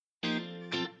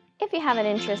If you have an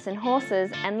interest in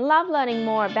horses and love learning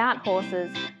more about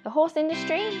horses, the horse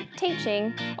industry,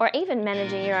 teaching, or even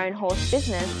managing your own horse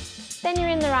business, then you're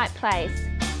in the right place.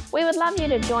 We would love you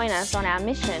to join us on our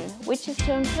mission, which is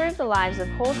to improve the lives of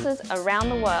horses around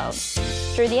the world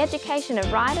through the education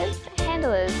of riders,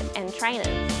 handlers, and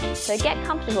trainers. So get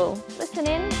comfortable, listen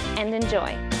in, and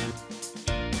enjoy.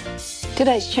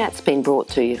 Today's chat's been brought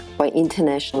to you by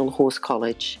International Horse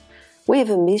College. We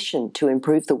have a mission to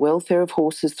improve the welfare of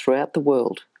horses throughout the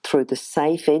world through the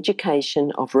safe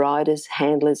education of riders,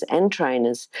 handlers and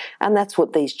trainers, and that's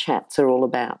what these chats are all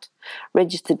about.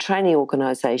 Registered Training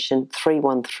Organisation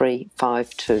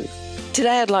 31352.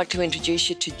 Today I'd like to introduce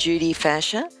you to Judy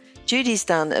Fasher. Judy's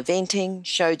done eventing,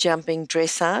 show jumping,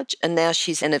 dressage, and now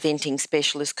she's an eventing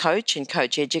specialist coach and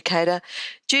coach educator.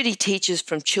 Judy teaches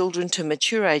from children to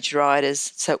mature age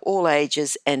riders, so all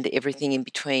ages and everything in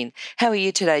between. How are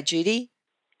you today, Judy?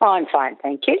 I'm fine,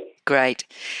 thank you. Great.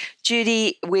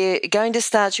 Judy, we're going to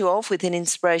start you off with an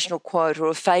inspirational quote or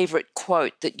a favourite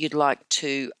quote that you'd like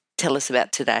to tell us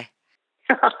about today.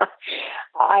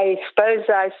 I suppose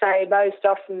I say most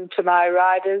often to my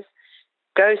riders,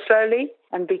 go slowly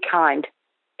and be kind.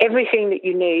 Everything that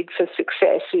you need for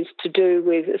success is to do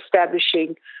with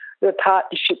establishing the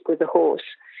partnership with the horse.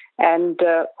 And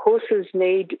horses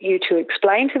need you to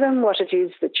explain to them what it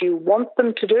is that you want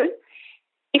them to do.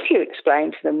 If you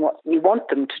explain to them what you want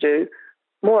them to do,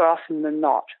 more often than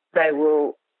not, they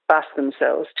will bust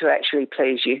themselves to actually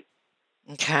please you.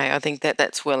 Okay, I think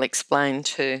that's well explained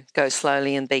too. Go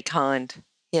slowly and be kind.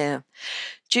 Yeah.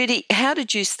 Judy, how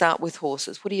did you start with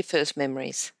horses? What are your first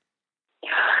memories?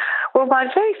 Well, my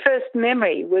very first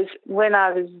memory was when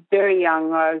I was very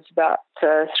young. I was about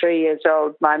 3 years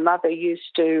old. My mother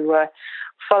used to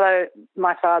follow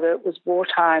my father. It was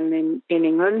wartime in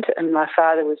England, and my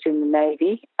father was in the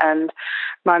Navy. And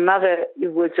my mother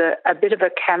was a bit of a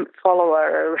camp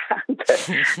follower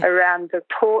around the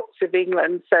ports of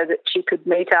England so that she could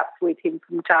meet up with him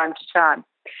from time to time.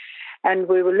 And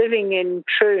we were living in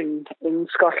Troon in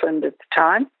Scotland at the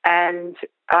time, and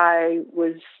I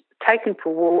was taken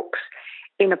for walks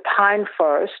in a pine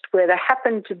forest where there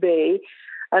happened to be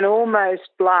an almost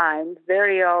blind,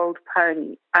 very old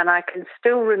pony. And I can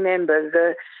still remember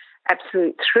the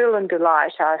absolute thrill and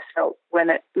delight I felt when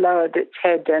it lowered its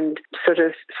head and sort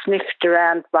of sniffed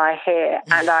around my hair.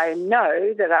 And I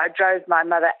know that I drove my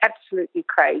mother absolutely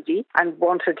crazy and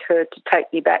wanted her to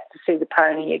take me back to see the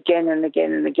pony again and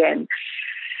again and again.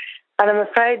 And I'm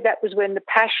afraid that was when the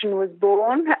passion was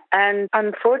born. And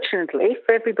unfortunately,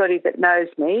 for everybody that knows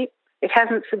me, it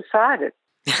hasn't subsided.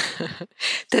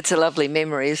 That's a lovely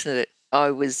memory, isn't it?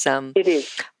 I was It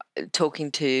is.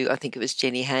 Talking to, I think it was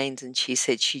Jenny Haynes, and she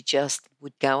said she just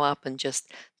would go up and just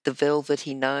the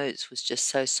velvety nose was just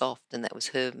so soft, and that was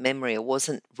her memory. It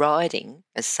wasn't riding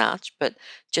as such, but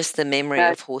just the memory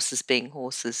of horses being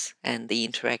horses and the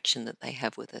interaction that they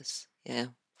have with us. Yeah.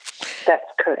 That's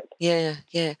correct. Yeah.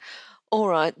 All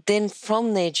right. Then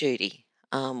from there, Judy,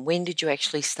 when did you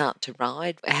actually start to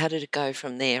ride? How did it go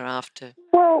from there after?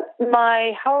 Well,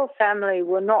 my whole family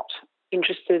were not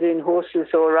interested in horses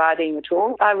or riding at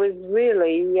all. I was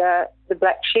really the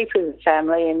black sheep of the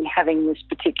family in having this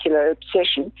particular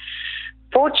obsession.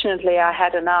 Fortunately, I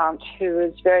had an aunt who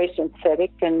was very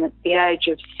sympathetic, and at the age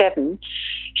of 7,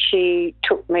 she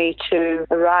took me to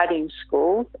a riding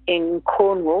school in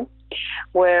Cornwall,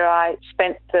 where I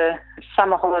spent the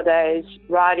summer holidays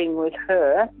riding with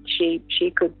her. She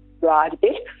could ride a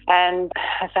bit. And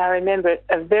as I remember it,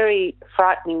 a very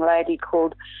frightening lady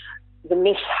called the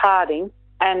Miss Harding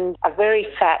and a very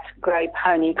fat grey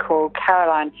pony called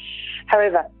Caroline.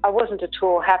 However, I wasn't at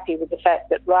all happy with the fact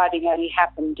that riding only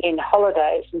happened in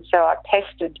holidays, and so I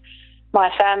pestered my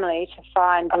family to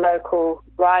find a local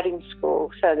riding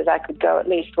school so that I could go at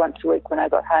least once a week when I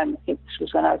got home. I think this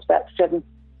was when I was about 7.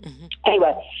 Mm-hmm.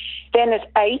 Anyway, then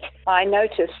at 8, I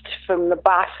noticed from the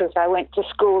bus as I went to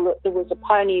school that there was a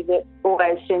pony that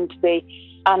always seemed to be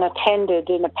unattended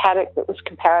in a paddock that was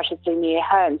comparatively near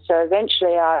home. So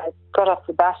eventually I got off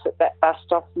the bus at that bus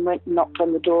stop and went and knocked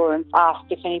on the door and asked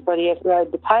if anybody ever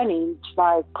rode the pony. And to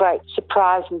my great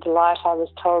surprise and delight, I was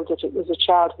told that it was a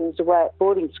child who was away at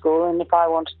boarding school, and if I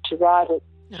wanted to ride it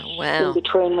in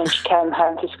between when she came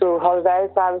home for school holidays,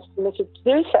 I was permitted to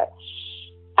do so.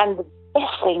 And the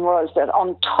best thing was that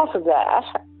on top of that,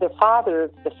 the father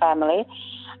of the family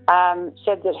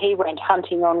said that he went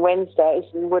hunting on Wednesdays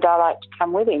and would I like to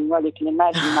come with him? Well, you can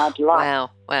imagine my delight.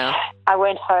 Wow. I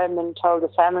went home and told the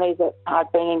family that I'd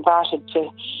been invited to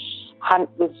hunt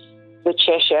with the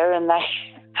Cheshire, and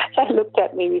they looked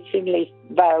at me with thinly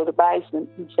veiled amazement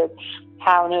and said,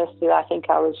 how on earth did I think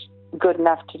I was good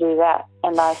enough to do that?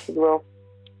 And I said, well,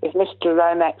 if Mr.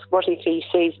 Lomax, what if he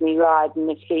sees me ride and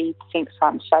if he thinks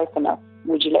I'm safe enough,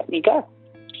 would you let me go?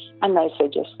 And they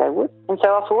said yes, they would. And so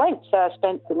off I went. So I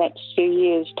spent the next few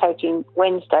years taking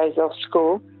Wednesdays off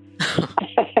school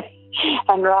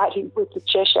and riding with the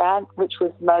Cheshire Hound, which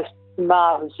was the most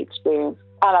marvellous experience.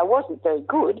 And I wasn't very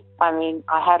good. I mean,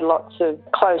 I had lots of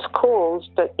close calls,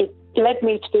 but it led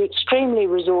me to be extremely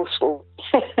resourceful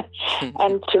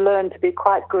and to learn to be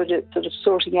quite good at sort of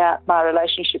sorting out my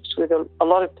relationships with a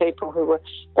lot of people who were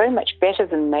very much better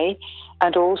than me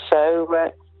and also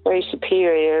very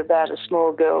superior about a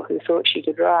small girl who thought she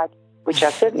could ride, which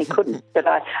I certainly couldn't, but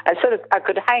I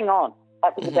could hang on.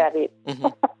 That was about it.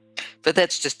 But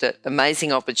that's just an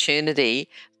amazing opportunity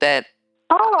that,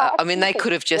 I mean, they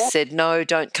could have just said, no,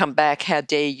 don't come back. How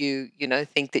dare you,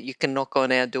 think that you can knock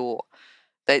on our door.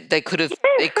 They could have,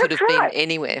 it could have been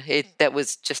anywhere. That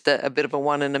was just a bit of a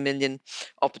 1 in a million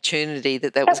opportunity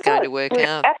that was going to work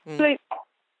out.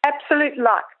 Absolute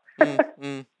luck.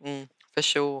 For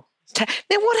sure.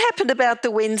 Now, what happened about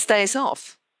the Wednesdays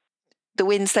off? The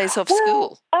Wednesdays off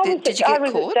school? Did you get caught? I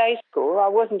was at day school. I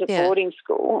wasn't at boarding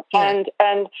school. Yeah.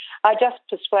 And I just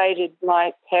persuaded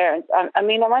my parents. I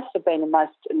mean, I must have been my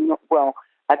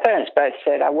parents both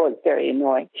said I was very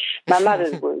annoying. My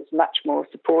mother was much more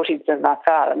supportive than my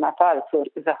father. My father thought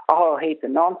it was a whole heap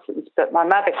of nonsense, but my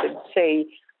mother could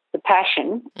see the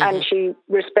passion and she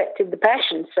respected the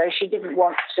passion, so she didn't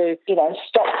want to,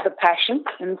 stop the passion,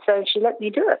 and so she let me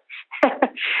do it.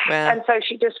 Wow. And so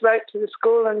she just wrote to the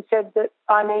school and said that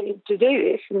I needed to do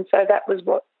this, and so that was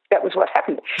what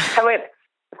happened. However,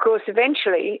 of course,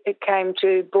 eventually it came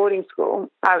to boarding school.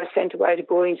 I was sent away to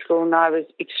boarding school and I was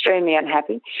extremely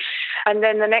unhappy. And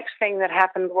then the next thing that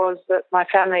happened was that my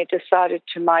family decided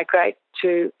to migrate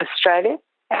to Australia,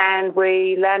 and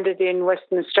we landed in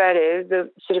Western Australia.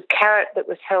 The sort of carrot that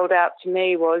was held out to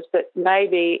me was that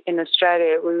maybe in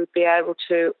Australia we would be able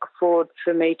to afford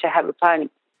for me to have a pony.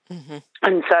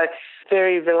 And so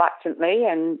very reluctantly,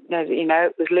 and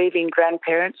it was leaving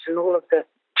grandparents and all of the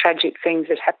tragic things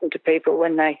that happen to people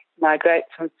when they migrate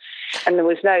and there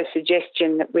was no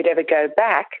suggestion that we'd ever go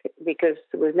back because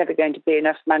there was never going to be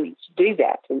enough money to do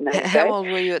that in those days. How old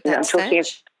were you at that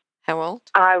stage? How old?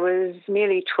 I was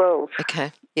nearly 12.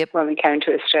 Okay, yep. When we came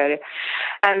to Australia.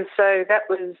 And so that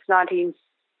was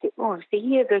the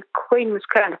year the Queen was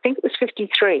crowned. I think it was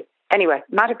 53. Anyway,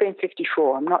 might have been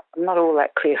 54. I'm not all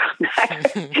that clear on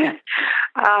that.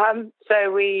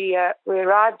 So we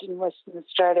arrived in Western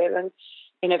Australia, and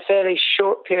in a fairly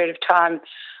short period of time,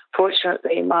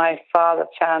 fortunately, my father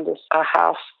found us a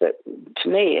house that, to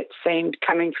me, it seemed,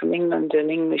 coming from England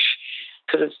and English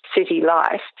sort of city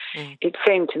life, it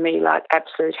seemed to me like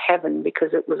absolute heaven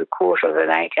because it was 1/4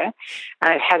 acre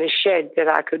and it had a shed that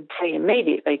I could see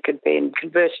immediately could be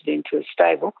converted into a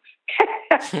stable.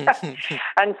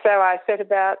 And so I set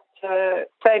about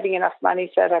saving enough money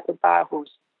so that I could buy a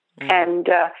horse. And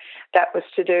that was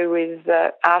to do with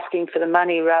asking for the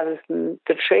money rather than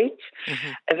the treats.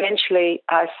 Eventually,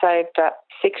 I saved up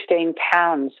 £16,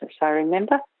 as I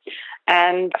remember,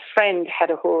 and a friend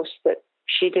had a horse that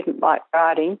she didn't like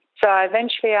riding. So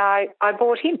eventually I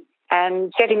bought him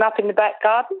and set him up in the back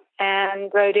garden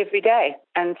and rode every day.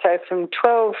 And so from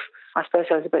 12, I suppose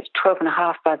I was about 12 and a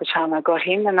half by the time I got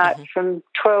him, and from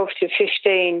 12 to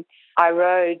 15, I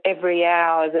rode every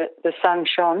hour that the sun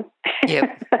shone.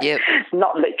 Yep.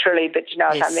 Not literally, but you know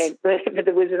what I mean. But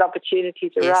there was an opportunity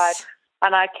to ride.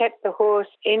 And I kept the horse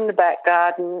in the back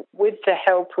garden with the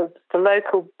help of the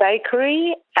local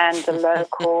bakery and the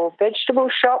local vegetable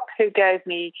shop, who gave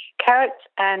me carrots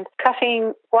and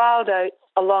cutting wild oats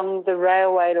along the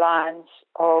railway lines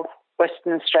of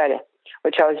Western Australia,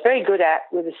 which I was very good at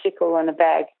with a sickle and a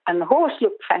bag. And the horse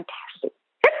looked fantastic.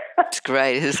 It's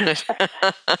great, isn't it?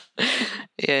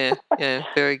 Yeah,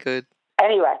 very good.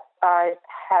 Anyway, I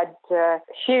had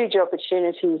huge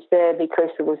opportunities there because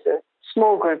there was a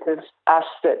small group of us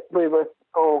that we were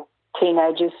all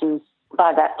teenagers, and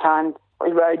by that time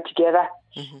we rode together.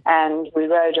 And we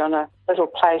rode on a little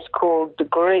place called The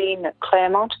Green at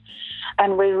Claremont,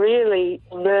 and we really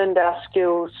learned our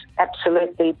skills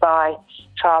absolutely by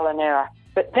trial and error.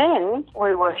 But then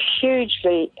we were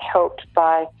hugely helped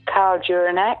by Carl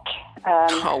Juranak.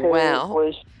 Wow.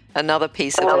 Was another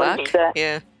piece of luck.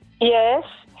 Yes,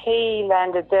 he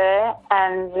landed there,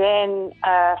 and then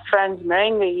Franz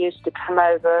Merengue used to come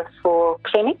over for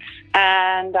clinics,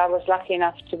 and I was lucky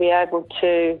enough to be able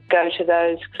to go to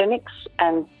those clinics,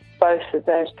 and both of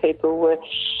those people were,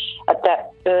 at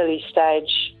that early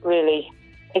stage, really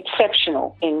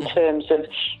exceptional in terms of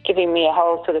giving me a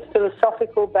whole sort of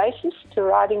philosophical basis to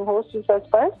riding horses, I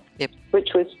suppose. Yep. which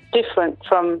was different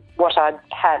from what I'd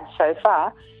had so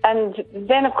far. And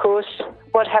then, of course,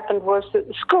 what happened was that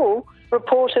the school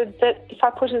reported that if I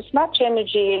put as much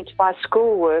energy into my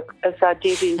schoolwork as I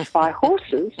did into my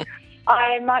horses,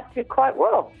 I might do quite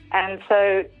well. And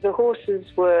so the horses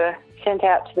were sent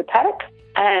out to the paddock,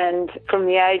 and from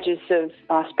the ages of,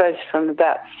 I suppose, from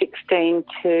about 16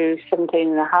 to 17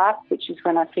 and a half, which is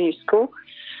when I finished school,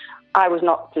 I was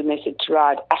not permitted to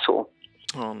ride at all.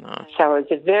 Oh, no. So I was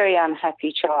a very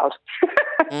unhappy child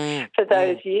for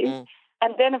those years.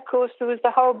 And then, of course, there was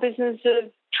the whole business of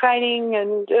training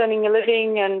and earning a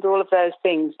living and all of those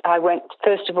things. I went,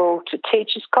 first of all, to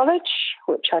Teachers College,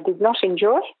 which I did not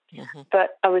enjoy,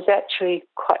 but I was actually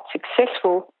quite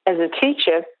successful as a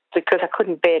teacher because I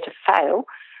couldn't bear to fail.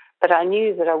 But I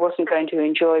knew that I wasn't going to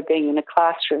enjoy being in a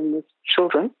classroom with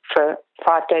children for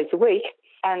 5 days a week.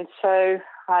 And so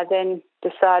I then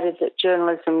decided that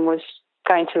journalism was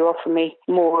going to offer me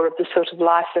more of the sort of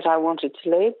life that I wanted to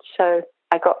lead. So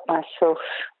I got myself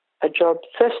a job,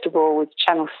 first of all, with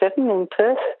Channel 7 in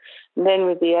Perth, and then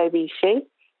with the ABC.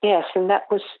 Yes, and that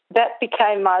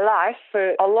became my life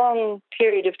for a long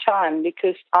period of time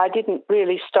because I didn't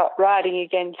really stop riding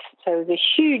again. So there's a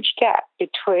huge gap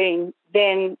between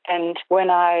then and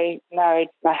when I married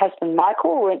my husband,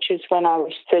 Michael, which is when I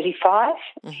was 35.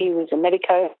 He was a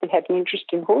medico and had an interest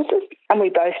in horses, and we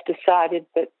both decided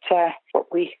that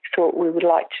what we thought we would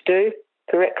like to do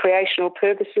for recreational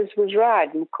purposes was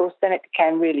ride. And, of course, then it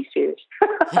became really serious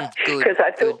because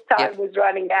I thought time was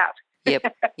running out.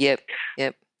 Yep.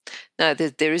 No,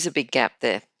 there is a big gap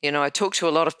there. You know, I talk to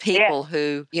a lot of people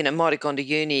who, you know, might have gone to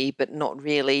uni but not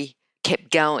really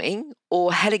kept going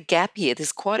or had a gap year.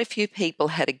 There's quite a few people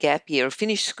had a gap year or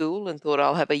finished school and thought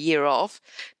I'll have a year off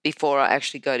before I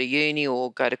actually go to uni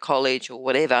or go to college or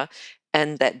whatever,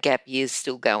 and that gap year is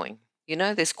still going. You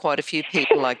know, there's quite a few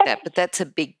people like that, but that's a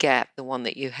big gap, the one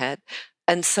that you had.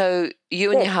 And so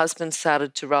you and your husband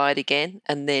started to ride again,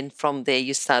 and then from there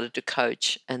you started to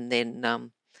coach and then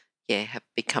have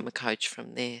become a coach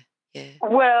from there. Yeah.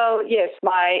 Well, yes,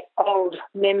 my old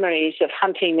memories of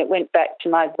hunting that went back to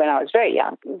when I was very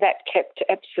young, that kept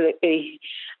absolutely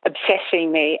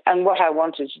obsessing me. And what I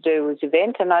wanted to do was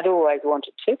event, and I'd always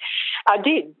wanted to. I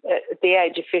did, at the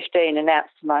age of 15, announce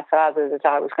to my father that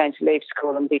I was going to leave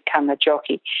school and become a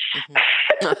jockey.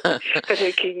 Because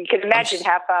you can imagine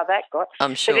how far that got.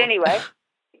 I'm sure. But anyway,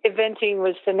 eventing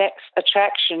was the next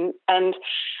attraction, and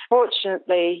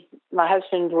fortunately my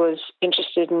husband was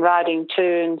interested in riding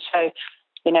too, and so,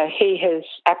 you know, he has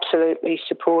absolutely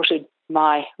supported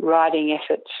my riding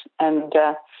efforts. And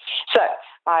so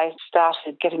I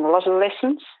started getting a lot of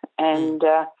lessons, and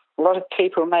a lot of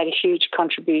people made a huge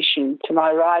contribution to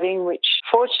my riding, which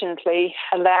fortunately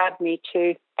allowed me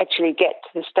to actually get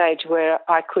to the stage where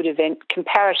I could event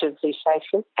comparatively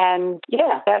safely. And,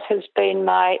 that has been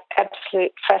my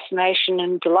absolute fascination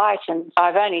and delight. And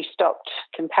I've only stopped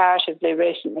comparatively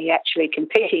recently actually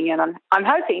competing, and I'm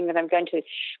hoping that I'm going to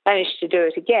manage to do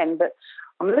it again. But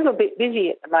I'm a little bit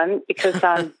busy at the moment because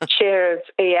I'm chair of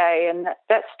EA, and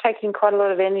that's taking quite a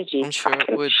lot of energy. I'm sure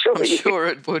it would. I'm sure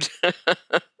it would.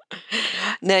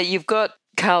 Now, you've got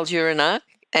Carl Jurinak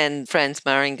and Franz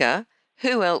Maringer.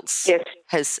 Who else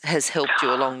has helped you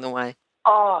along the way?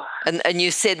 Oh. And you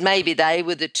said maybe they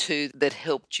were the two that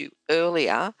helped you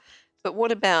earlier, but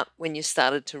what about when you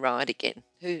started to ride again?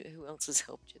 Who else has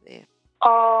helped you there?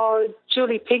 Oh,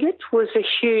 Julie Piggott was a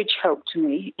huge help to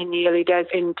me in the early days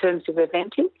in terms of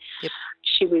eventing. Yep.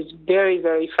 She was very,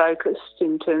 very focused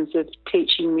in terms of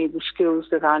teaching me the skills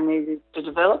that I needed to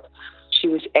develop. She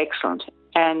was excellent.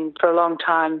 And for a long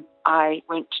time, I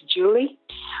went to Julie.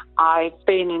 I've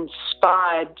been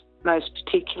inspired most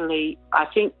particularly, I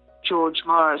think George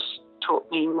Morris taught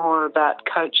me more about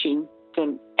coaching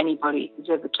than anybody has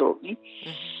ever taught me.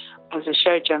 As a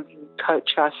show jumping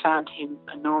coach, I found him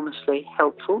enormously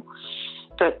helpful.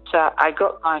 But I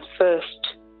got my first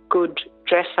good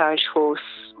dressage horse,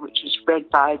 which was bred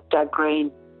by Doug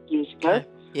Green years ago. Okay.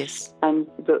 Yes. And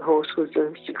the horse was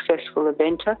a successful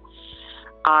eventer.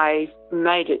 I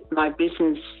made it my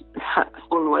business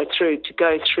all the way through to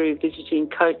go through visiting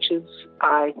coaches.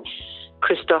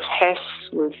 Christoph Hess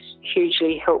was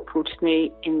hugely helpful to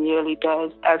me in the early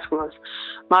days, as was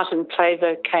Martin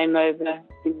Claver. Came over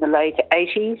in the late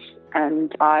 80s,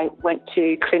 and I went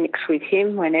to clinics with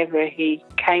him whenever he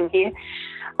came here.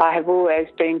 I have always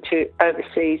been to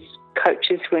overseas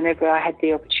coaches whenever I had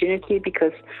the opportunity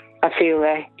because I feel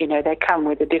they come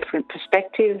with a different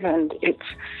perspective, and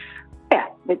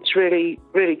it's really,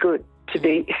 really good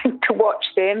to watch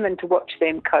them and to watch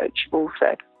them coach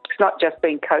also. It's not just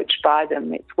being coached by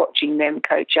them, it's watching them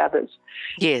coach others.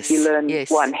 Yes. You learn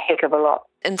one heck of a lot.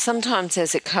 And sometimes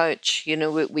as a coach,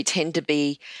 we tend to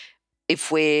be,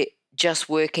 if we're just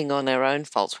working on our own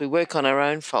faults, we work on our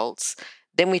own faults,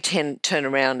 then we tend to turn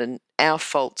around and our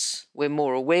faults, we're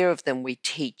more aware of them, we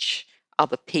teach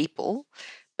other people.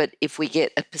 But if we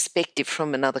get a perspective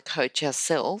from another coach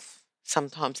ourselves,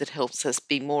 sometimes it helps us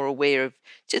be more aware of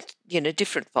just,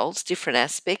 different faults, different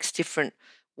aspects, different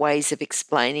ways of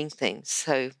explaining things.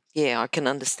 So, yeah, I can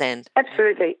understand.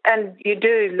 Absolutely. And you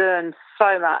do learn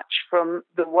so much from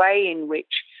the way in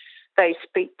which they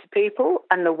speak to people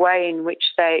and the way in which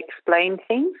they explain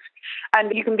things.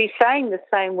 And you can be saying the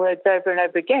same words over and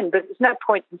over again, but there's no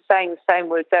point in saying the same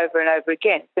words over and over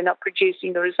again. They're not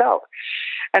producing the result.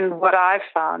 And what I've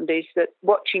found is that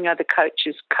watching other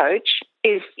coaches coach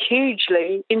is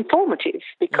hugely informative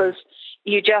because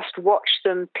you just watch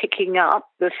them picking up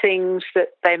the things that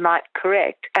they might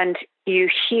correct, and you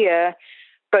hear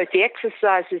both the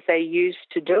exercises they use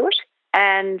to do it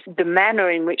and the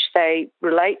manner in which they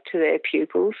relate to their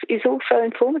pupils is also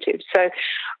informative. So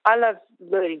I love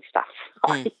learning stuff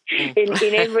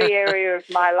in every area of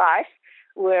my life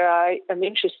where I am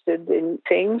interested in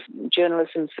things.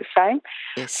 Journalism's the same.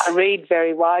 Yes. I read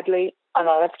very widely and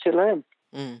I love to learn.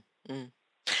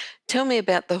 Tell me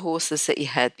about the horses that you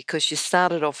had, because you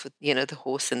started off with, the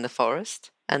horse in the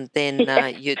forest, and then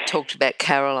you talked about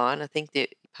Caroline, I think the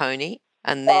pony.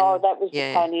 And then, that was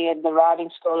the pony in the riding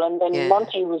school. And then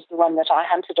Monty was the one that I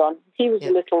hunted on. He was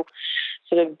a little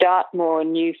sort of Dartmoor,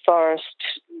 New Forest,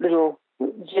 little,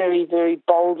 very, very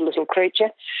bold little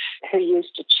creature who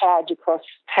used to charge across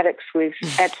paddocks with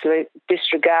absolute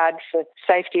disregard for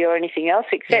safety or anything else,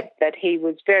 except that he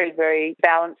was very, very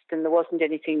balanced and there wasn't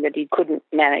anything that he couldn't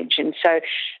manage. And so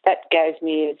that gave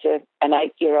me, as an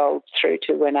 8-year-old through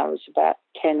to when I was about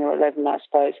 10 or 11, I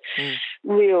suppose,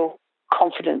 real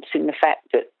confidence in the fact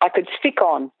that I could stick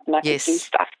on and I could do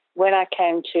stuff. When I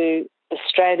came to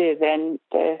Australia then,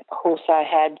 the horse I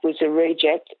had was a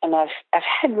reject, and I've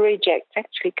had rejects,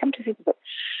 actually, come to think of it.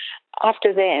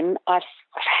 After then, I've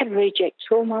had rejects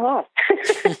all my life.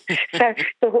 So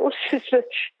the horses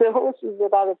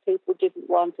that other people didn't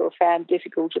want or found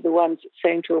difficult are the ones that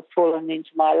seem to have fallen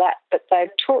into my lap. But they've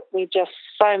taught me just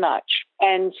so much.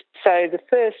 And so the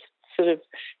first sort of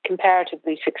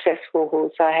comparatively successful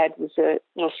horse I had was a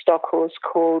little stock horse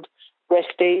called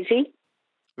Rest Easy.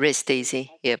 Rest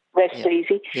Easy, yep. Rest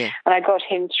Easy. Yeah. And I got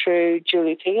him through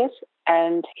Julie Piggott,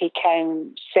 and he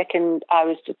came second. I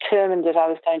was determined that I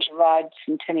was going to ride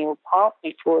Centennial Park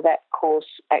before that course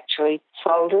actually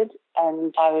folded,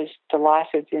 and I was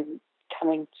delighted in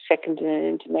coming second in an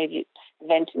intermediate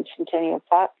event in Centennial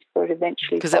Park before it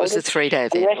eventually folded. Because that was a 3-day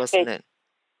event, wasn't it?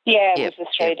 Yeah, it was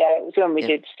a 3-day. It was when we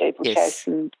did steeplechase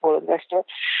and all of the rest of it.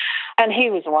 And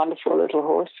he was a wonderful little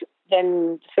horse.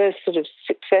 Then the first sort of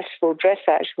successful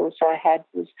dressage horse I had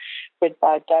was bred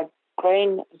by Doug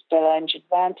Green as Bel-Ange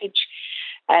Advantage.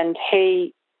 And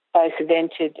he both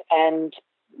evented and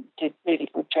did really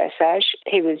good dressage.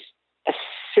 He was a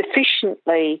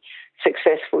sufficiently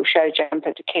successful show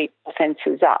jumper to keep the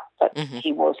fences up, but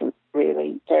he wasn't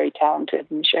really very talented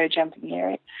in the show jumping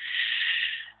area.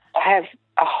 I have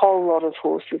a whole lot of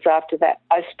horses after that.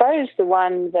 I suppose the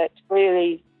one that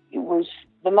really was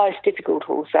the most difficult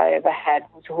horse I ever had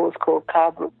was a horse called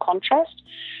Carbrook Contrast,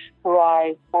 who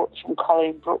I bought from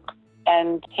Colleen Brook.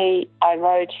 And I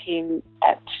rode him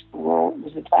at, it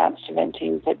was advanced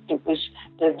eventing, but it was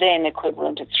the then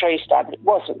equivalent of 3-star, but it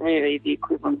wasn't really the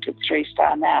equivalent of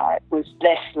 3-star now. It was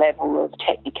less level of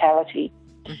technicality.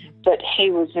 But he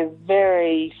was a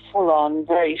very full-on,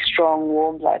 very strong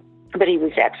warm blood. But he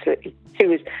was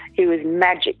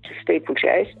magic to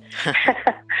steeplechase.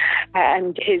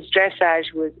 And his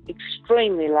dressage was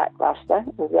extremely lacklustre,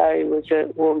 although he was a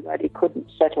warm blood, he couldn't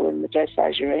settle in the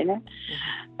dressage arena.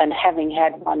 And having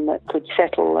had one that could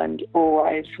settle and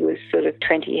always was sort of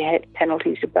 20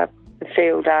 penalties above the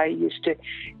field, I used to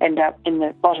end up in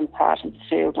the bottom part of the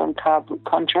field on Carbrook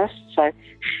Contrast. So,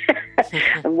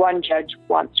 and one judge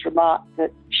once remarked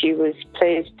that she was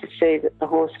pleased to see that the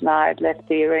horse and I had left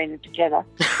the arena together.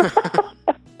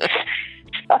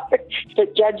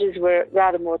 But judges were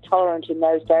rather more tolerant in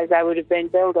those days. I would have been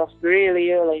belled off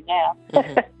really early now.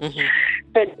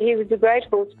 But he was a great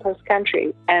horse cross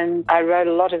country, and I rode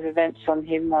a lot of events on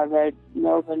him. I rode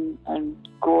Melbourne and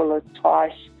Gawler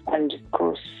twice, and of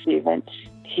course the events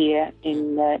here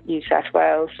in New South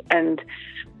Wales. And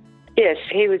yes,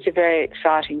 he was a very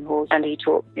exciting horse, and he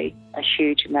taught me a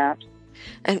huge amount.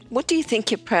 And what do you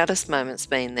think your proudest moment's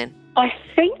been then? I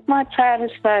think my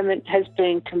proudest moment has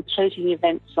been completing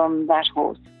events on that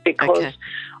horse, because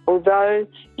although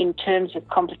in terms of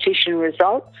competition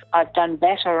results I've done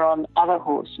better on other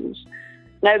horses,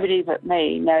 nobody but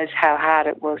me knows how hard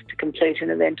it was to complete an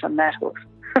event on that horse.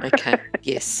 Okay,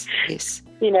 yes.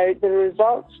 You know, the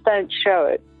results don't show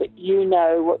it, but you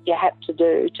know what you had to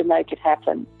do to make it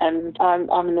happen. And I'm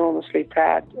enormously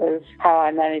proud of how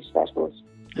I managed that horse.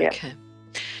 Yeah. Okay.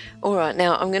 All right,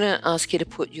 now I'm going to ask you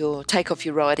to take off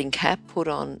your riding cap, put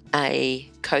on a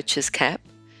coach's cap,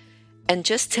 and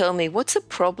just tell me what's a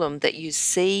problem that you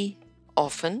see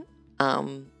often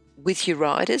with your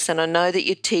riders. And I know that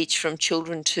you teach from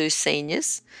children to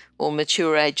seniors or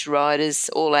mature age riders,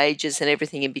 all ages and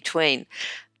everything in between.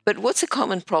 But what's a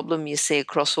common problem you see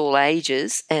across all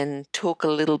ages, and talk a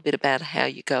little bit about how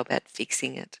you go about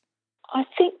fixing it? I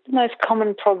think the most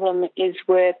common problem is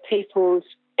where people's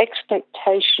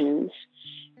expectations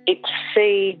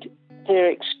exceed their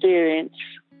experience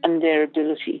and their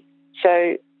ability.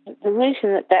 So the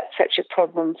reason that that's such a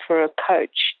problem for a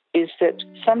coach is that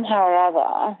somehow or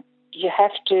other you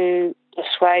have to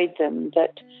persuade them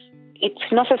that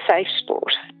it's not a safe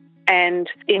sport. And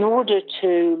in order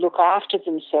to look after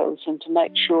themselves and to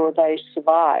make sure they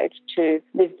survive to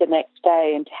live the next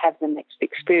day and to have the next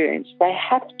experience, they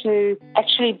have to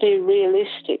actually be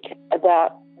realistic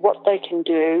about what they can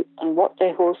do and what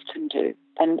their horse can do.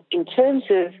 And in terms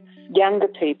of younger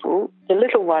people, the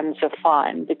little ones are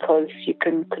fine because you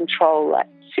can control that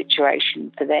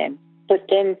situation for them. But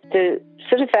then the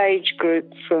sort of age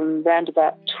group from around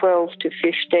about 12 to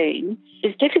 15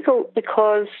 is difficult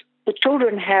because the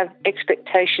children have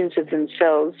expectations of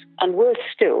themselves, and worse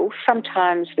still,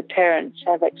 sometimes the parents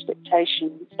have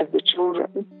expectations of the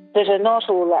children that are not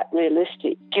all that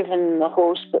realistic given the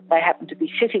horse that they happen to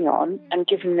be sitting on and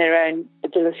given their own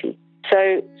ability.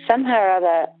 So somehow or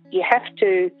other you have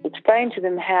to explain to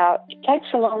them how it takes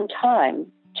a long time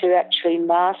to actually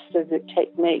master the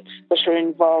techniques that are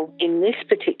involved in this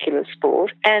particular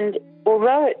sport. And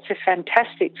although it's a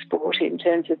fantastic sport in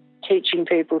terms of teaching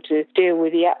people to deal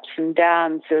with the ups and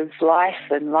downs of life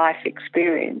and life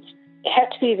experience, you have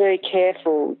to be very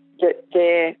careful that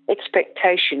their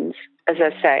expectations, as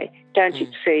I say, don't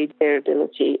exceed their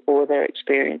ability or their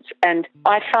experience. And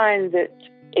I find that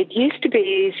it used to be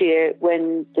easier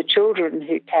when the children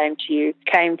who came to you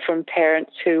came from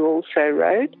parents who also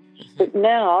rode. But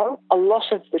now a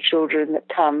lot of the children that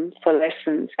come for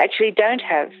lessons actually don't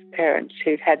have parents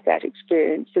who've had that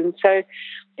experience. And so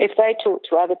if they talk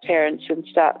to other parents and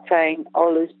start saying,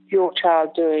 oh, is your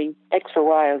child doing X or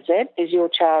Y or Z? Is your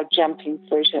child jumping,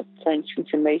 for instance,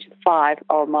 a metre 5?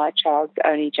 Oh, my child's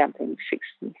only jumping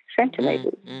 60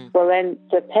 centimetres. Well, then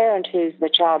the parent who's the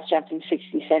child's jumping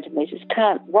 60 centimetres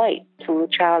can't wait till the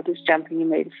child is jumping a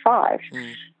metre 5,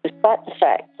 despite the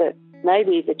fact that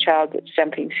maybe the child that's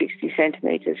jumping 60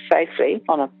 centimetres safely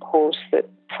on a horse that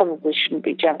probably shouldn't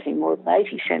be jumping more than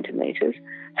 80 centimetres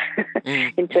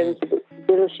in terms of its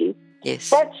ability.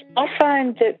 Yes. But I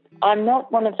find that I'm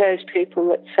not one of those people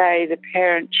that say the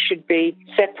parents should be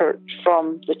separate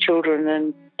from the children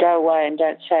and go away and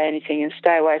don't say anything and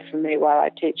stay away from me while I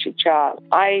teach a child.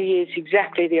 I use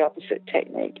exactly the opposite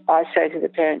technique. I say to the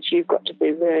parents, you've got to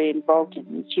be really involved in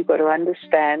this. You've got to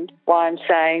understand why I'm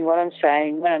saying what I'm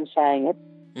saying when I'm saying it.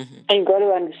 And you've got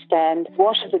to understand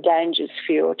what are the dangers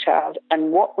for your child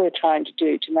and what we're trying to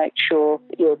do to make sure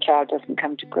that your child doesn't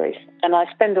come to grief. And I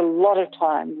spend a lot of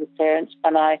time with parents,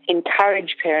 and I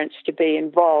encourage parents to be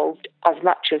involved as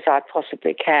much as I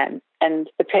possibly can. And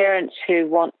the parents who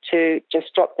want to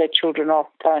just drop their children off,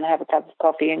 go and have a cup of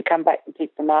coffee and come back and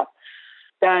pick them up,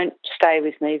 don't stay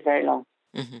with me very long.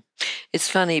 It's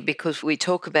funny because we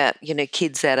talk about,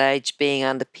 kids that age being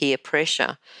under peer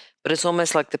pressure, but it's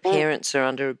almost like the parents are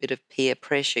under a bit of peer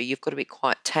pressure. You've got to be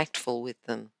quite tactful with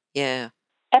them. Yeah.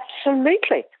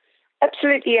 Absolutely.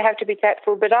 Absolutely, you have to be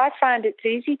tactful. But I find it's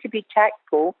easy to be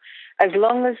tactful as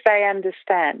long as they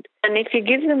understand. And if you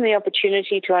give them the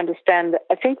opportunity to understand,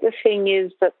 I think the thing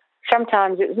is that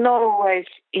sometimes it's not always,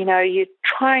 you're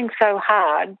trying so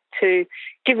hard to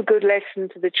give a good lesson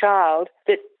to the child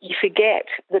that you forget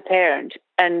the parent.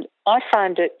 And I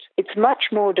find it's much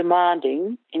more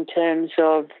demanding in terms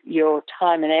of your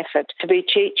time and effort to be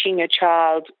teaching a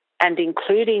child and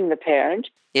including the parent.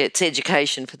 Yeah, it's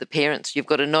education for the parents. You've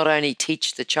got to not only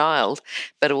teach the child,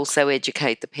 but also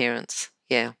educate the parents.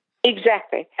 Yeah.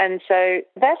 Exactly. And so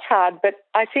that's hard, but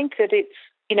I think that it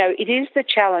is the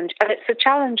challenge, and it's a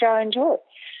challenge I enjoy.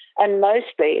 And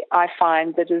mostly I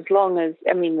find that as long as,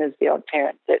 there's the odd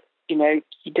parent that, you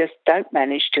just don't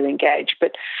manage to engage,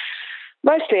 but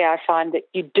mostly I find that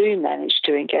you do manage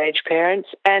to engage parents,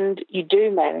 and you do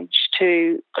manage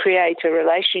to create a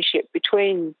relationship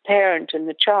between parent and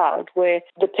the child where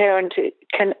the parent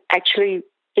can actually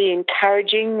be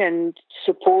encouraging and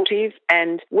supportive,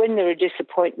 and when there are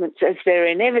disappointments, as there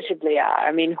inevitably are.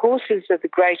 I mean, horses are the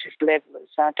greatest levelers.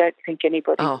 I don't think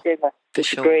anybody would ever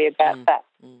disagree about that.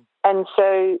 And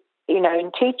so, you know,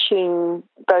 in teaching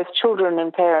both children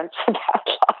and parents about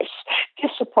life's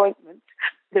disappointments,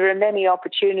 there are many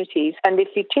opportunities. And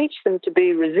if you teach them to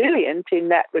be resilient in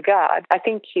that regard, I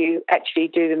think you actually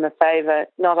do them a favour,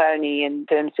 not only in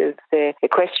terms of their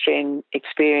equestrian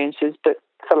experiences, but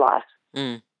for life.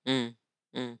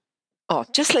 Oh,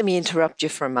 just let me interrupt you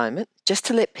for a moment, just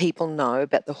to let people know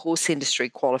about the horse industry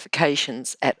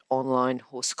qualifications at Online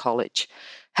Horse College.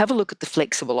 Have a look at the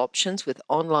flexible options with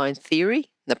online theory.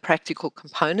 The practical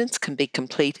components can be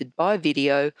completed by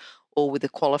video or with a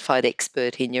qualified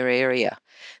expert in your area.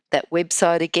 That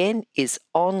website again is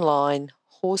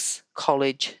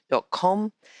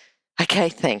onlinehorsecollege.com. Okay,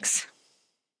 thanks.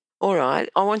 All right,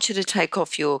 I want you to take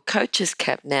off your coach's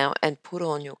cap now and put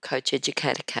on your coach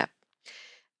educator cap.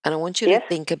 And I want you to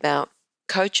think about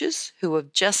coaches who are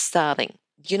just starting.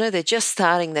 You know, they're just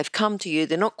starting, they've come to you,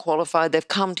 they're not qualified, they've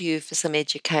come to you for some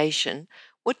education.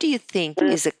 What do you think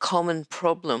is a common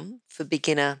problem for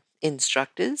beginner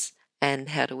instructors, and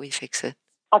how do we fix it?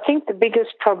 I think the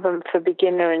biggest problem for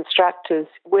beginner instructors,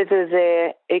 whether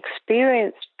they're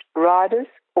experienced riders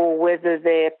or whether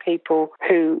they're people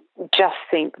who just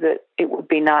think that it would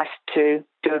be nice to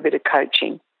do a bit of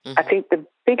coaching. I think the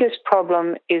biggest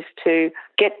problem is to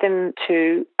get them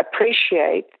to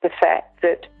appreciate the fact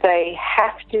that they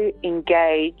have to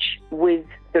engage with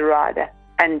the rider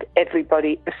and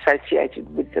everybody associated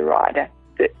with the rider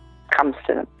that comes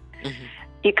to them.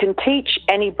 You can teach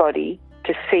anybody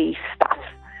to see stuff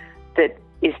that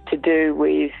is to do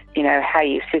with, you know, how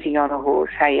you're sitting on a horse,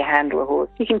 how you handle a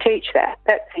horse. You can teach that.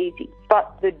 That's easy.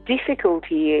 But the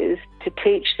difficulty is to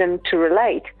teach them to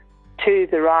relate to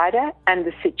the rider and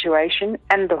the situation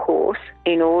and the horse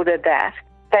in order that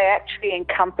they actually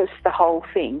encompass the whole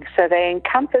thing. So they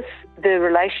encompass the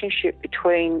relationship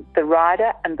between the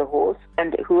rider and the horse,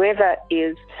 and whoever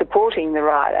is supporting the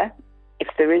rider, if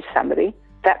there is somebody,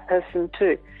 that person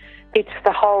too. It's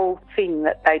the whole thing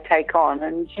that they take on,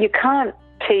 and you can't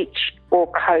teach or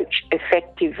coach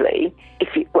effectively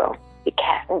if you, well,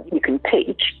 you can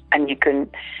teach and you can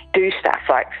do stuff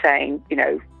like saying, you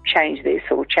know, change this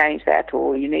or change that,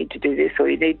 or you need to do this or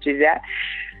you need to do that.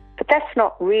 But that's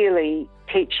not really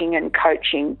teaching and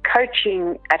coaching.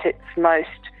 Coaching at its most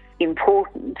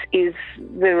important is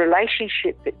the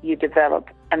relationship that you develop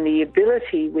and the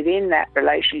ability within that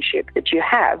relationship that you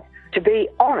have to be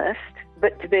honest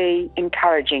but to be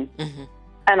encouraging.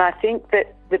 And I think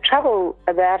that the trouble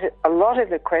about it, a lot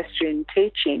of equestrian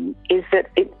teaching is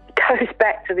that it goes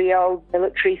back to the old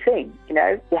military thing, you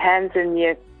know, your hands and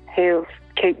your heels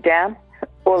keep down,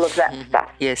 all of that stuff.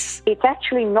 Yes. It's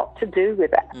actually not to do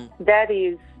with that. That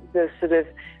is the sort of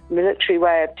military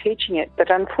way of teaching it. But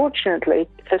unfortunately,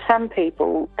 for some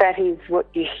people, that is what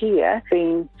you hear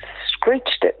being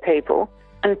screeched at people.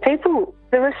 And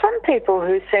there are some people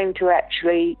who seem to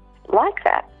actually like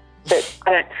that, but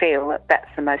I don't feel that that's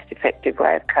the most effective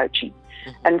way of coaching.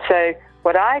 And so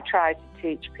what I try to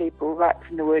teach people right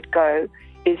from the word go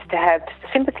is to have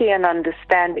sympathy and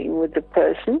understanding with the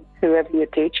person, whoever you're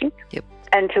teaching,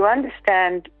 and to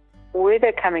understand where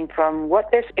they're coming from,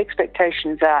 what their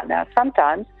expectations are. Now,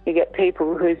 sometimes you get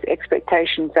people whose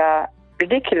expectations are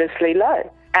ridiculously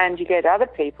low, and you get other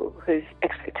people whose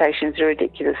expectations are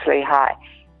ridiculously high.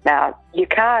 Now, you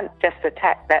can't just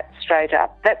attack that straight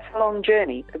up. That's a long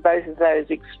journey for both of those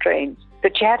extremes.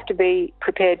 But you have to be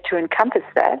prepared to encompass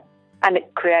that, and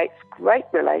it creates great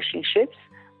relationships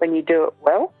when you do it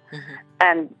well.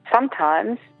 And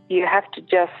sometimes you have to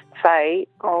just say,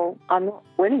 oh, I'm not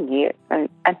winning here, and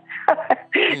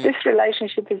this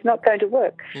relationship is not going to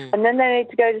work. And then they need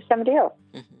to go to somebody else.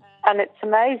 And it's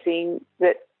amazing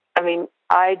that, I mean,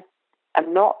 I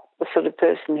am not the sort of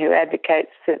person who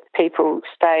advocates that people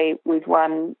stay with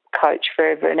one coach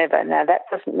forever and ever. Now, that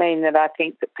doesn't mean that I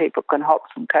think that people can hop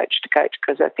from coach to coach,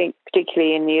 because I think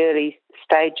particularly in the early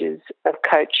stages of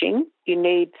coaching, you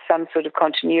need some sort of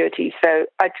continuity. So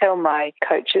I tell my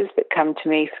coaches that come to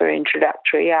me for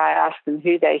introductory, I ask them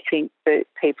who they think the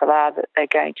people are that they're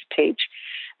going to teach.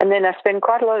 And then I spend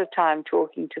quite a lot of time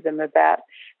talking to them about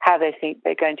how they think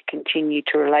they're going to continue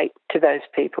to relate to those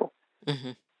people.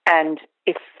 And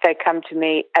if they come to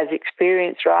me as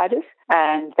experienced riders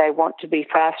and they want to be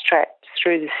fast-tracked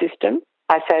through the system,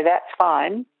 I say that's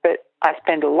fine, but I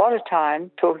spend a lot of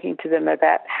time talking to them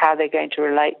about how they're going to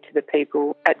relate to the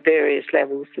people at various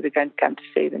levels that are going to come to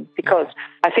see them. Because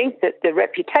I think that the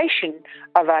reputation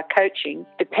of our coaching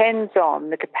depends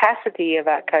on the capacity of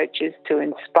our coaches to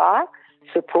inspire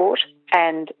support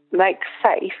and make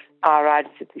safe our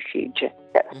riders of the future.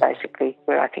 That's basically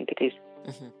where I think it is.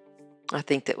 Mm-hmm. I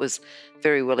think that was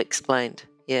very well explained,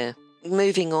 yeah.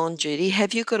 Moving on, Judy,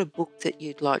 have you got a book that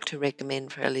you'd like to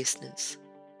recommend for our listeners?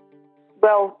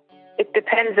 Well, it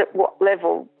depends at what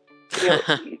level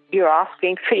you're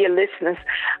asking for your listeners.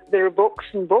 There are books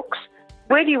and books.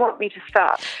 Where do you want me to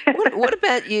start? What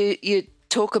about you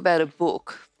talk about a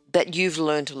book that you've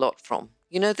learned a lot from,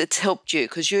 that's helped you,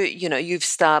 because you've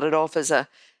started off as a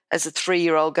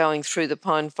 3-year-old going through the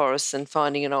pine forests and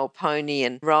finding an old pony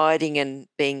and riding and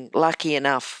being lucky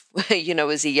enough,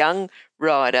 as a young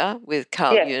rider with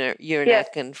Carl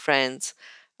Uranak and Franz.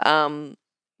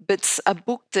 But a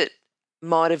book that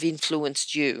might have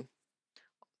influenced you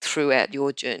throughout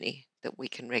your journey that we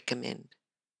can recommend.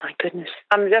 My goodness.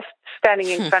 I'm just standing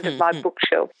in front of my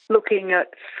bookshelf looking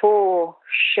at 4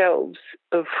 shelves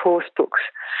of horse books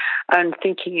and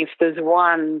thinking if there's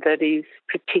one that is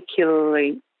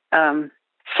particularly... I've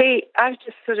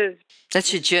just sort of...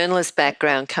 That's your journalist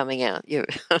background coming out. Yeah.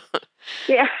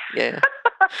 Yeah.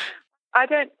 I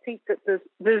don't think that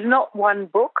there's not one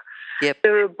book. Yep.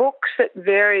 There are books at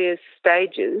various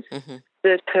stages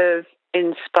that have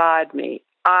inspired me.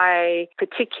 I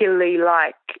particularly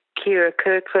like Kira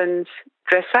Kirkland's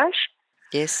Dressage.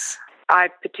 Yes. I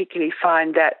particularly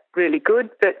find that really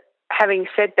good. But having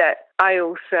said that, I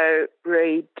also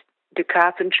read De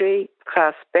Carpentry,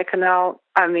 Klaus Beckenau.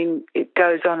 I mean, it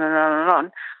goes on and on and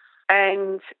on.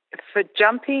 And for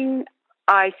jumping,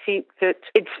 I think that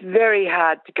it's very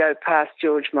hard to go past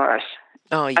George Morris.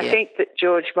 Oh, yeah. I think that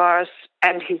George Morris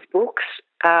and his books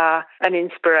are an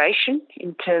inspiration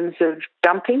in terms of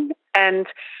jumping. And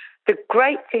the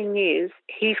great thing is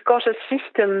he's got a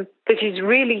system that is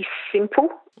really simple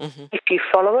if you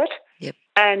follow it. Yep.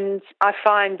 And I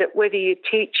find that whether you're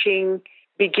teaching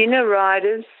beginner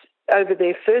riders over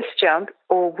their first jump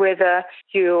or whether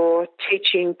you're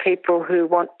teaching people who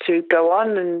want to go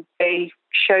on and be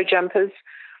show jumpers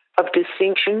of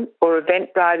distinction or event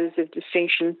riders of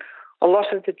distinction, a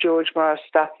lot of the George Morris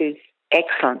stuff is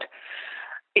excellent.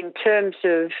 In terms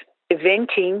of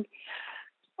eventing,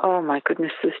 oh my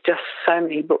goodness, there's just so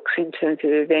many books in terms of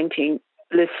eventing.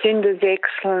 Lucinda's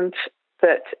excellent,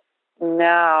 but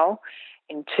now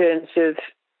in terms of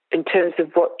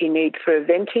what you need for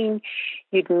eventing,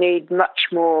 you'd need much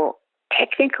more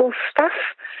technical stuff.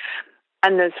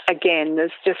 And there's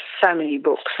just so many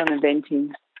books on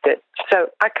eventing.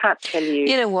 So I can't tell you.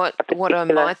 You know what I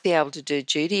might be able to do,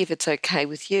 Judy, if it's okay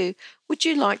with you, would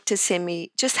you like to send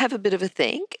me, just have a bit of a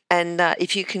think, and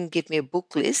if you can give me a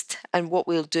book list, and what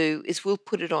we'll do is we'll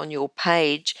put it on your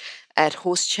page at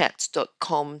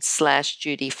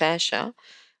horsechats.com/Judy Fasher,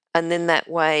 and then that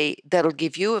way that'll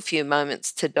give you a few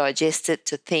moments to digest it,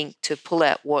 to think, to pull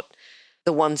out what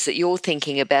the ones that you're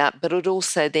thinking about, but it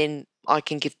also then I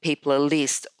can give people a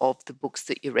list of the books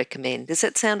that you recommend. Does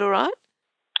that sound all right?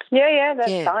 Yeah,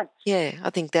 that's fine. Yeah, I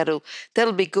think that'll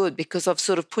be good, because I've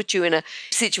sort of put you in a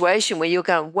situation where you're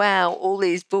going, wow, all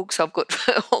these books, I've got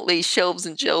all these shelves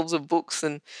and shelves of books,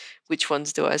 and which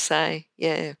ones do I say?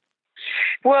 Yeah.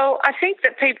 Well, I think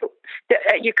that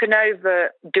you can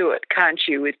overdo it, can't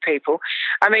you, with people?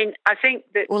 I mean, I think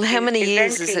that... Well, how many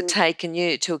years has it taken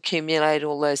you to accumulate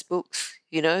all those books?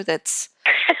 That's...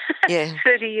 Yeah.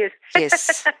 30 years.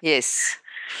 Yes.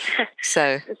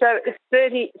 So it's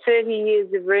 30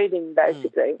 years of reading,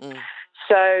 basically.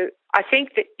 So I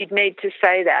think that you'd need to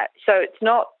say that. So it's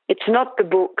not the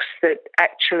books that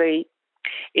actually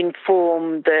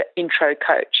inform the intro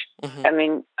coach. I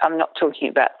mean, I'm not talking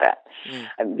about that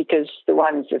because the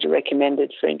ones that are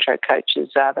recommended for intro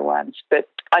coaches are the ones. But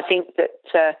I think that,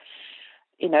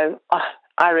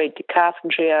 I read De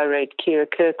Carpentry, I read Kira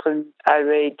Kirkland, I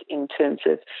read in terms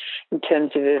of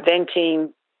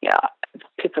eventing,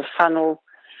 Pippa Funnell,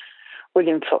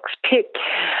 William Fox Pitt,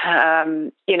 I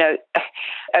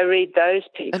read those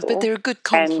people. But they're a good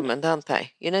compliment, aren't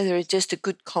they? They're just a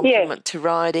good compliment to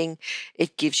riding.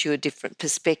 It gives you a different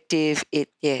perspective.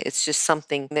 It's just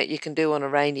something that you can do on a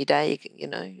rainy day.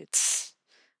 It's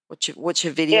watch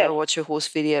a video, watch a horse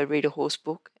video, read a horse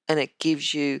book, and it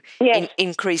gives you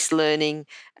increased learning.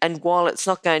 And while it's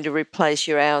not going to replace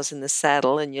your hours in the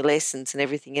saddle and your lessons and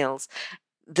everything else,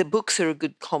 the books are a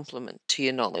good complement to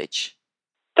your knowledge.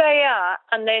 They are,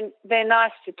 and then they're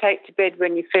nice to take to bed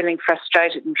when you're feeling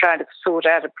frustrated and trying to sort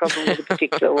out a problem with a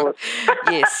particular horse.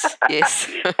 Yes.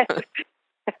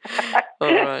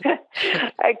 All right.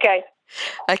 Okay.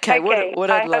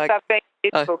 What I'd like. Hope I've been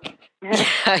useful.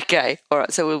 Okay. All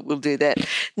right. So we'll do that.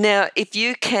 Now, if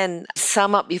you can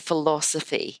sum up your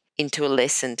philosophy into a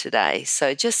lesson today.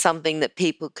 So just something that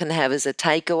people can have as a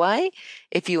takeaway.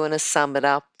 If you want to sum it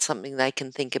up, something they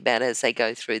can think about as they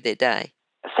go through their day.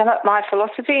 Sum up my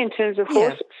philosophy in terms of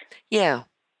horses? Yeah.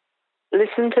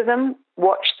 Listen to them,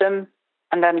 watch them,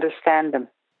 and understand them.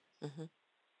 Mm-hmm.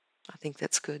 I think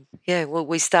that's good. Yeah, well,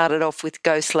 we started off with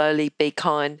go slowly, be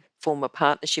kind, form a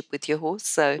partnership with your horse.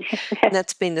 So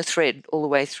that's been the thread all the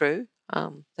way through.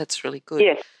 That's really good.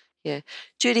 Yes. Yeah.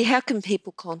 Judy, how can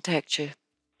people contact you?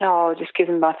 Oh, just give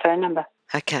them my phone number.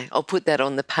 Okay, I'll put that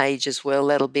on the page as well.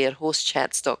 That'll be at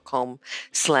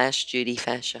horsechats.com/Judy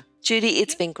Fasher. Judy,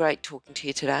 it's been great talking to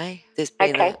you today. There's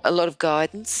been a lot of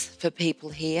guidance for people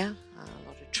here, a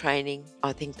lot of training.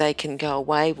 I think they can go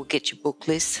away. We'll get your book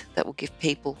list. That will give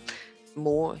people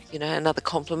more, another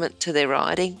compliment to their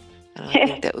riding. And I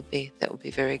think that would be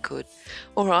very good.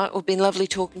 All right, well, it's been lovely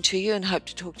talking to you and hope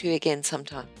to talk to you again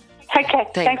sometime. Okay,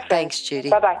 thanks, Judy.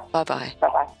 Bye-bye. Bye-bye.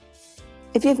 Bye-bye.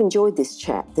 If you've enjoyed this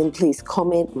chat, then please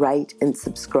comment, rate and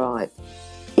subscribe.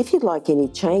 If you'd like any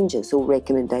changes or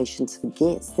recommendations for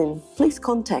guests, then please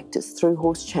contact us through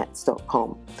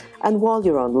horsechats.com. And while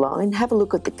you're online, have a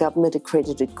look at the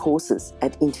government-accredited courses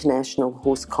at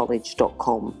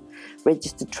internationalhorsecollege.com.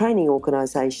 Registered Training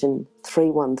Organisation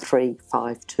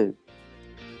 31352.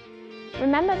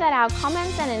 Remember that our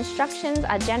comments and instructions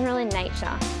are general in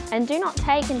nature and do not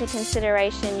take into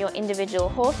consideration your individual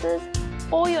horses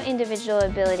or your individual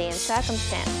ability and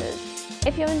circumstances.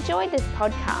 If you enjoyed this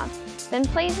podcast, then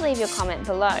please leave your comment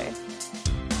below.